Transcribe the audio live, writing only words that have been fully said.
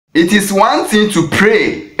It is one thing to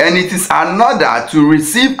pray, and it is another to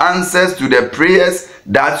receive answers to the prayers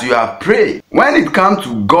that you have prayed. When it comes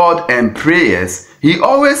to God and prayers, He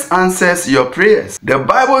always answers your prayers. The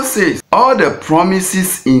Bible says all the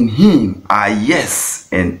promises in Him are yes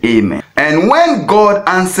and amen. And when God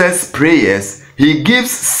answers prayers, He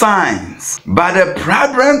gives signs. But the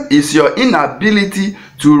problem is your inability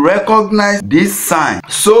to recognize these signs.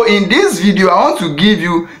 So in this video, I want to give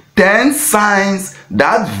you 10 signs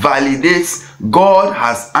that validates God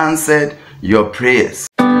has answered your prayers.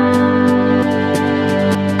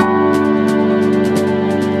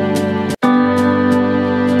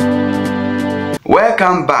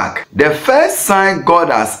 Welcome back. The first sign God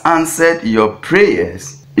has answered your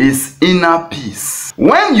prayers is inner peace.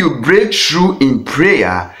 When you break through in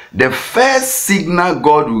prayer, the first signal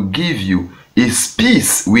God will give you is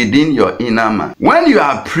peace within your inner man. When you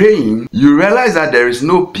are praying, you realize that there is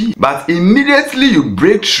no peace, but immediately you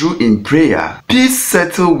break through in prayer, peace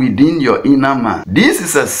settles within your inner man. This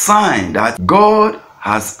is a sign that God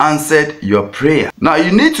has answered your prayer. Now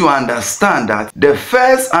you need to understand that the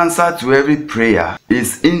first answer to every prayer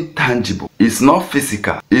is intangible. It's not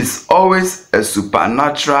physical. It's always a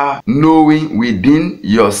supernatural knowing within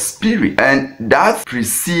your spirit, and that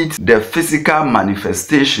precedes the physical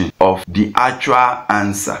manifestation of the actual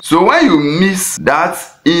answer. So when you miss that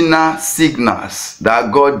inner signals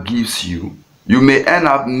that God gives you, you may end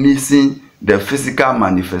up missing the physical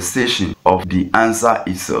manifestation of the answer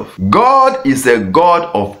itself. God is a God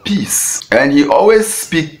of peace, and He always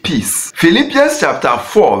speaks peace. Philippians chapter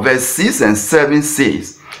 4 verse 6 and 7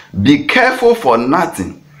 says, "Be careful for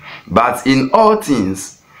nothing, but in all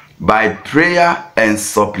things, by prayer and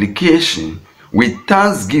supplication, with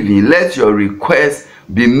thanksgiving, let your requests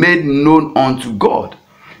be made known unto God.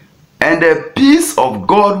 And the peace of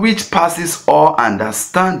God, which passes all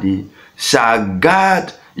understanding, shall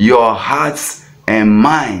guard your hearts and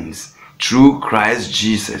minds through Christ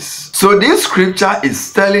Jesus." So this scripture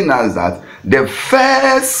is telling us that the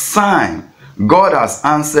first sign God has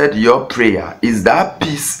answered your prayer is that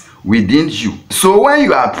peace within you. So when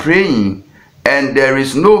you are praying and there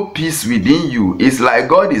is no peace within you, it's like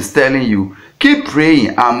God is telling you, keep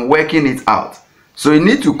praying, I'm working it out. So you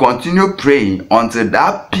need to continue praying until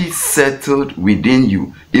that peace settled within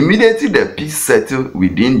you. Immediately the peace settled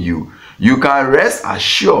within you, you can rest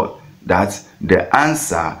assured that the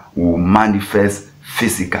answer will manifest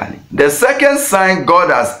physically. The second sign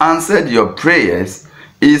God has answered your prayers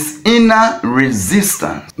is inner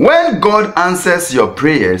resistance. When God answers your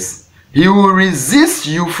prayers, He will resist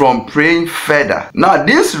you from praying further. Now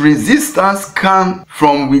this resistance comes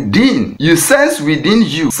from within. You sense within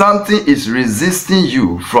you something is resisting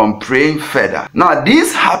you from praying further. Now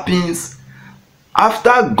this happens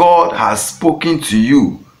after God has spoken to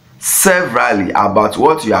you severally about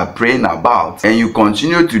what you are praying about, and you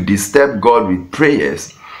continue to disturb God with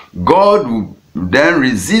prayers. God will then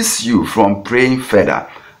resist you from praying further.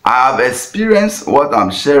 I have experienced what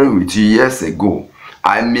I'm sharing with you years ago.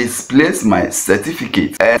 I misplaced my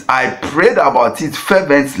certificate and I prayed about it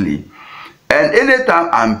fervently, and anytime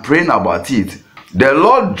I'm praying about it, the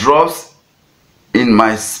Lord drops in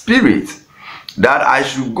my spirit that I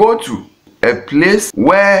should go to a place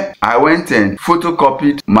where I went and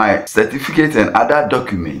photocopied my certificate and other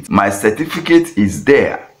documents. My certificate is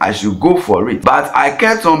there. I should go for it. But I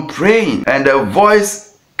kept on praying and the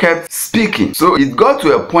voice kept speaking. So it got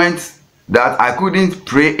to a point that I couldn't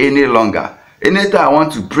pray any longer. Anytime I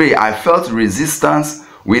want to pray, I felt resistance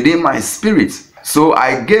within my spirit. So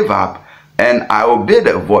I gave up and I obeyed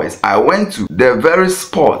the voice. I went to the very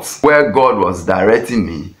spot where God was directing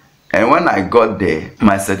me. And when I got there,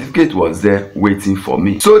 my certificate was there waiting for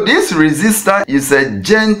me. So this resistance is a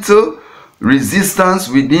gentle resistance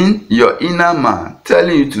within your inner man,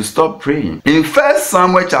 telling you to stop praying. In 1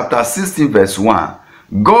 Samuel chapter 16 verse 1,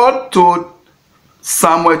 God told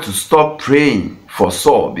Samuel to stop praying for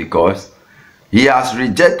Saul because he has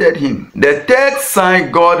rejected him. The third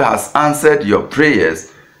sign God has answered your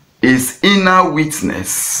prayers is inner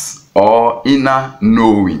witness or inner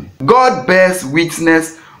knowing. God bears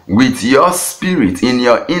witness with your spirit in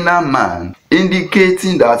your inner man,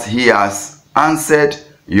 indicating that He has answered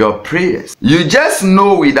your prayers. You just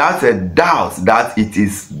know without a doubt that it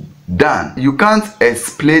is done. You can't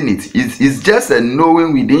explain it. It's just a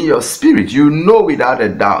knowing within your spirit. You know without a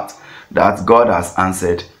doubt that God has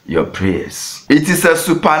answered your prayers. It is a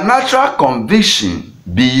supernatural conviction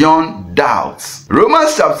beyond doubts.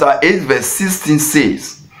 Romans chapter 8 verse 16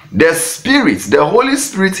 says, "The Spirit, the Holy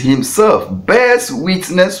Spirit Himself bears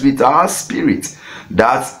witness with our spirit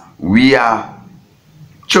that we are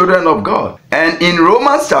children of God." And in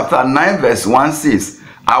Romans chapter 9 verse 1 says,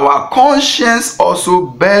 our conscience also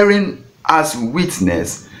bearing us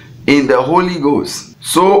witness in the Holy Ghost.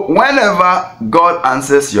 So whenever God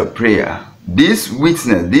answers your prayer, this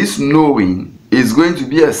witness, this knowing is going to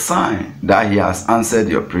be a sign that he has answered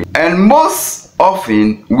your prayer. And most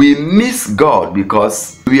often we miss God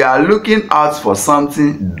because we are looking out for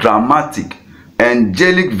something dramatic,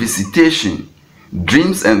 angelic visitation,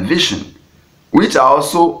 dreams and vision, which are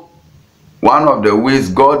also one of the ways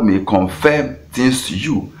God may confirm things to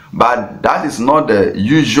you. But that is not the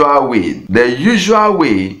usual way. The usual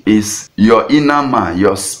way is your inner man,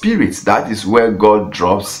 your spirit. That is where God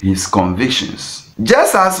drops his convictions.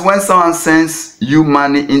 Just as when someone sends you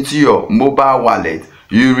money into your mobile wallet,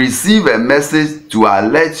 you receive a message to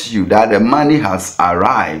alert you that the money has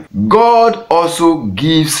arrived. God also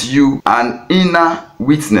gives you an inner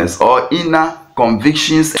witness or inner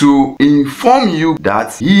convictions to inform you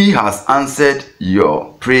that he has answered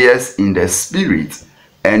your prayers in the spirit,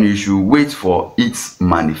 and you should wait for its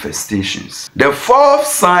manifestations. The fourth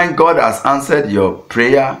sign God has answered your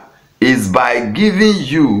prayer is by giving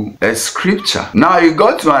you a scripture. Now you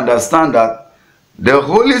got to understand that the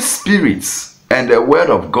Holy Spirit and the Word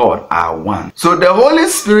of God are one. So the Holy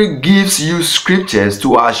Spirit gives you scriptures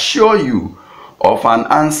to assure you of an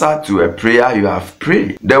answer to a prayer you have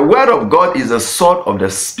prayed. The Word of God is a sword of the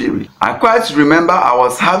Spirit. I quite remember I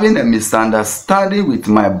was having a misunderstanding with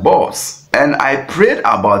my boss, and I prayed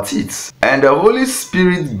about it, and the Holy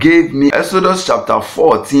Spirit gave me Exodus chapter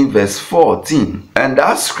 14 verse 14, and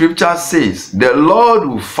that scripture says, "The Lord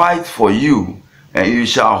will fight for you, and you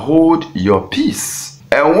shall hold your peace."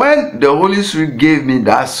 And when the Holy Spirit gave me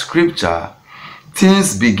that scripture,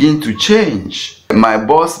 things begin to change. My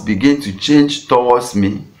boss began to change towards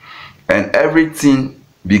me, and everything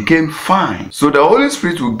became fine. So the Holy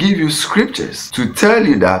Spirit will give you scriptures to tell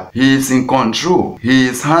you that he is in control. He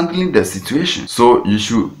is handling the situation. So you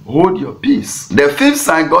should hold your peace. The fifth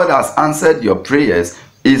sign God has answered your prayers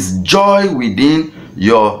is joy within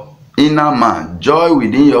your inner man, joy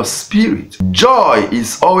within your spirit. Joy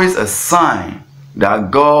is always a sign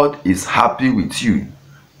that God is happy with you.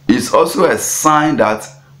 It's also a sign that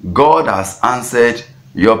God has answered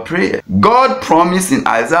your prayer. God promised in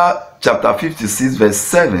Isaiah chapter 56 verse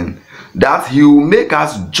 7 that he will make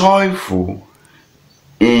us joyful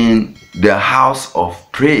in the house of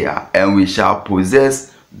prayer, and we shall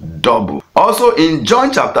possess double. Also in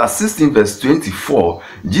John chapter 16 verse 24,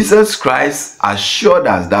 Jesus Christ assured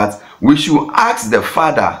us that we should ask the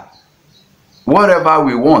Father whatever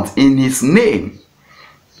we want in his name,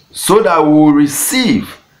 so that we will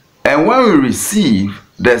receive. And when we receive,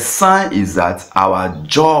 the sign is that our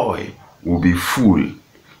joy will be full.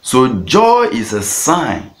 So joy is a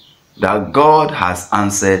sign that God has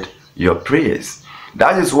answered your prayers.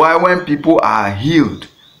 That is why when people are healed,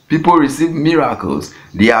 people receive miracles,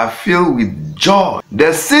 they are filled with joy.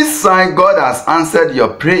 The sixth sign God has answered your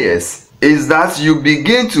prayers is that you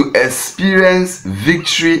begin to experience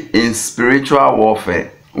victory in spiritual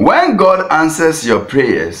warfare. When God answers your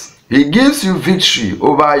prayers, he gives you victory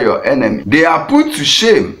over your enemy. They are put to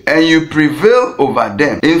shame and you prevail over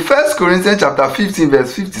them. In 1 Corinthians chapter 15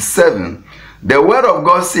 verse 57, the Word of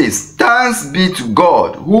God says, "Thanks be to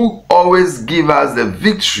God who always gives us the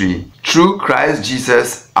victory through Christ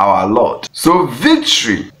Jesus our Lord." So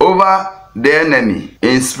victory over the enemy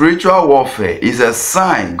in spiritual warfare is a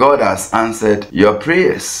sign God has answered your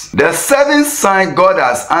prayers. The seventh sign God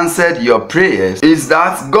has answered your prayers is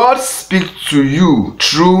that God speaks to you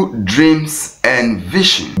through dreams and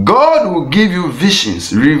vision. God will give you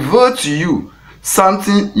visions, reveal to you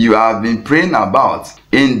something you have been praying about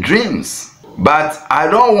in dreams. But I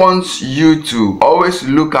don't want you to always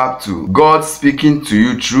look up to God speaking to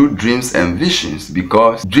you through dreams and visions,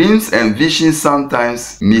 because dreams and visions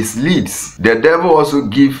sometimes misleads. The devil also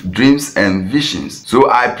gives dreams and visions.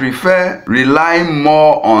 So I prefer relying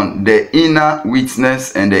more on the inner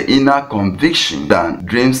witness and the inner conviction than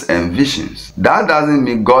dreams and visions. That doesn't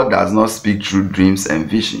mean God does not speak through dreams and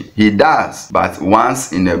visions. He does, but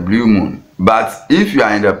once in a blue moon. But if you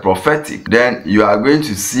are in the prophetic, then you are going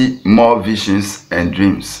to see more visions and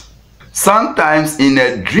dreams. Sometimes in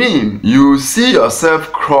a dream, you see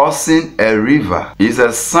yourself crossing a river. It's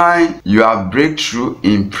a sign you have breakthrough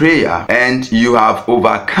in prayer and you have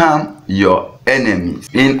overcome your enemies.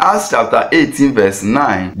 In Acts chapter 18 verse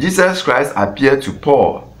 9, Jesus Christ appeared to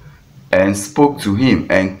Paul and spoke to him,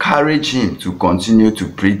 encouraged him to continue to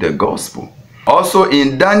preach the gospel. Also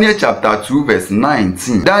in Daniel chapter 2 verse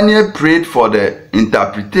 19, Daniel prayed for the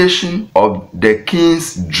interpretation of the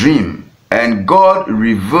king's dream, and God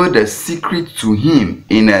revealed the secret to him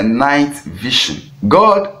in a night vision.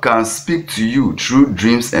 God can speak to you through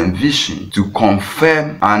dreams and vision to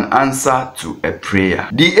confirm an answer to a prayer.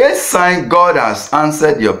 The eighth sign God has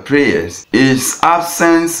answered your prayers is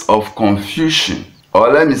absence of confusion,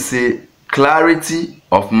 or let me say clarity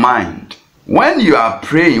of mind. When you are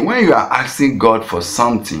praying, when you are asking God for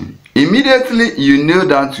something, immediately you kneel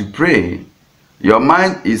down to pray, your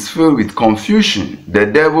mind is filled with confusion. The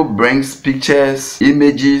devil brings pictures,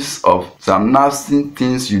 images of some nasty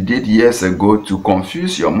things you did years ago to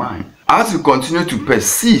confuse your mind. As you continue to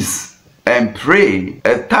persist and pray,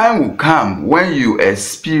 a time will come when you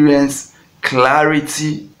experience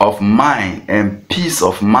clarity of mind and peace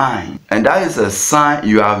of mind. And that is a sign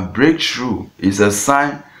you have breakthrough. It's a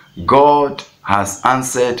sign God has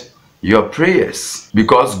answered your prayers,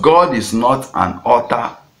 because God is not an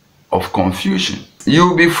author of confusion. You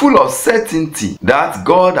will be full of certainty that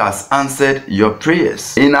God has answered your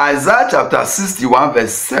prayers. In Isaiah chapter 61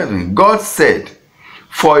 verse 7, God said,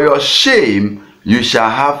 "For your shame you shall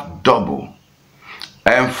have double,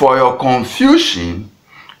 and for your confusion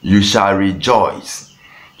you shall rejoice."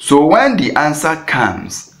 So when the answer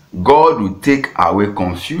comes, God will take away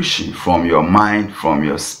confusion from your mind, from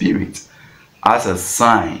your spirit, as a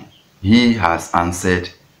sign He has answered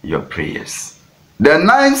your prayers. The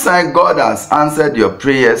ninth sign God has answered your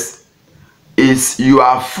prayers is you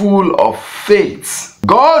are full of faith.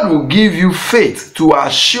 God will give you faith to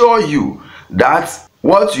assure you that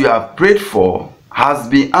what you have prayed for has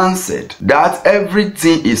been answered, that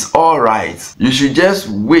everything is all right. You should just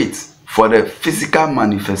wait for the physical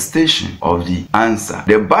manifestation of the answer.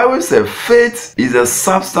 The Bible says faith is the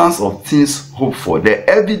substance of things hoped for, the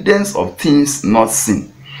evidence of things not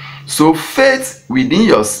seen. So faith within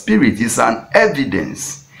your spirit is an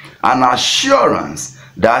evidence, an assurance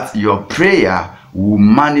that your prayer will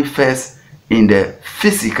manifest in the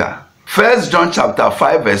physical. 1 John chapter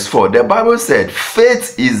 5 verse 4, the Bible said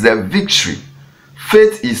faith is the victory.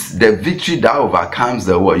 Faith is the victory that overcomes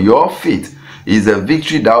the world. Your faith is the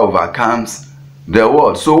victory that overcomes the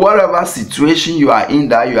world. So whatever situation you are in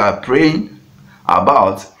that you are praying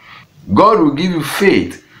about, God will give you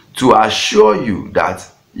faith to assure you that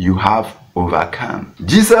you have overcome.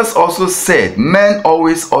 Jesus also said men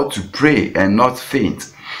always ought to pray and not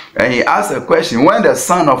faint. And he asked a question, when the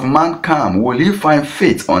Son of Man comes, will he find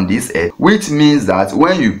faith on this earth? Which means that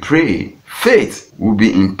when you pray, faith will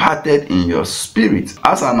be imparted in your spirit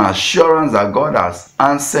as an assurance that God has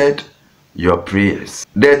answered your prayers.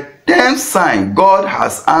 The 10th sign God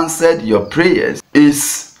has answered your prayers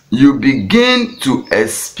is you begin to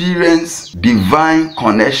experience divine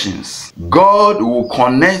connections. God will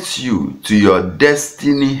connect you to your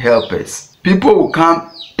destiny helpers. People will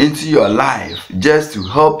come into your life just to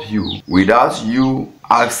help you without you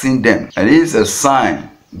asking them. And it is a sign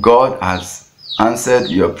God has answered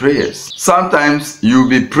your prayers. Sometimes you'll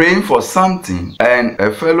be praying for something and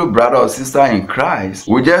a fellow brother or sister in Christ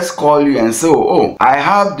will just call you and say, "Oh, I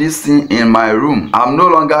have this thing in my room. I'm no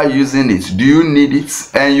longer using it. Do you need it?"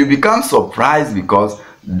 And you become surprised because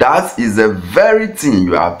that is the very thing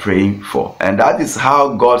you are praying for. And that is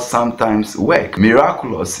how God sometimes works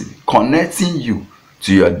miraculously, connecting you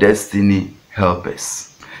to your destiny helpers.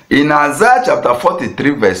 In Isaiah chapter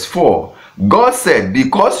 43 verse 4, God said,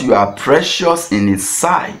 because you are precious in His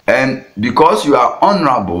sight and because you are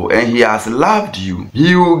honorable and He has loved you,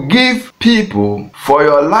 He will give people for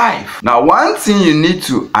your life. Now, one thing you need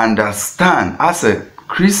to understand as a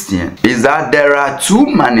Christian is that there are two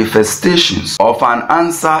manifestations of an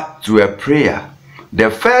answer to a prayer. The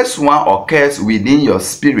first one occurs within your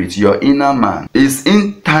spirit, your inner man. It's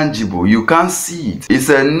intangible. You can't see it. It's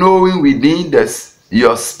a knowing within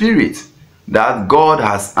your spirit that God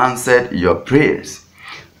has answered your prayers.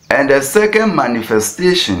 And the second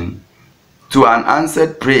manifestation to an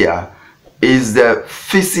answered prayer is the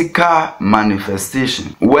physical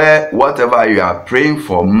manifestation, where whatever you are praying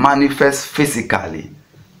for manifests physically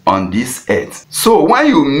on this earth. So when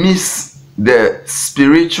you miss the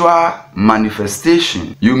spiritual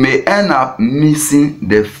manifestation, you may end up missing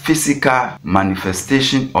the physical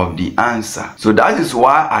manifestation of the answer. So that is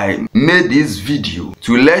why I made this video,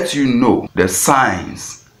 to let you know the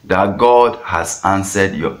signs that God has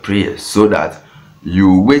answered your prayers, so that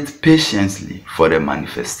you wait patiently for the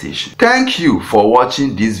manifestation. Thank you for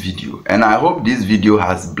watching this video, and I hope this video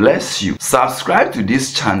has blessed you. Subscribe to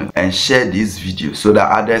this channel and share this video so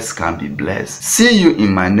that others can be blessed. See you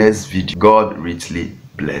in my next video. God richly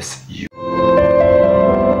bless you.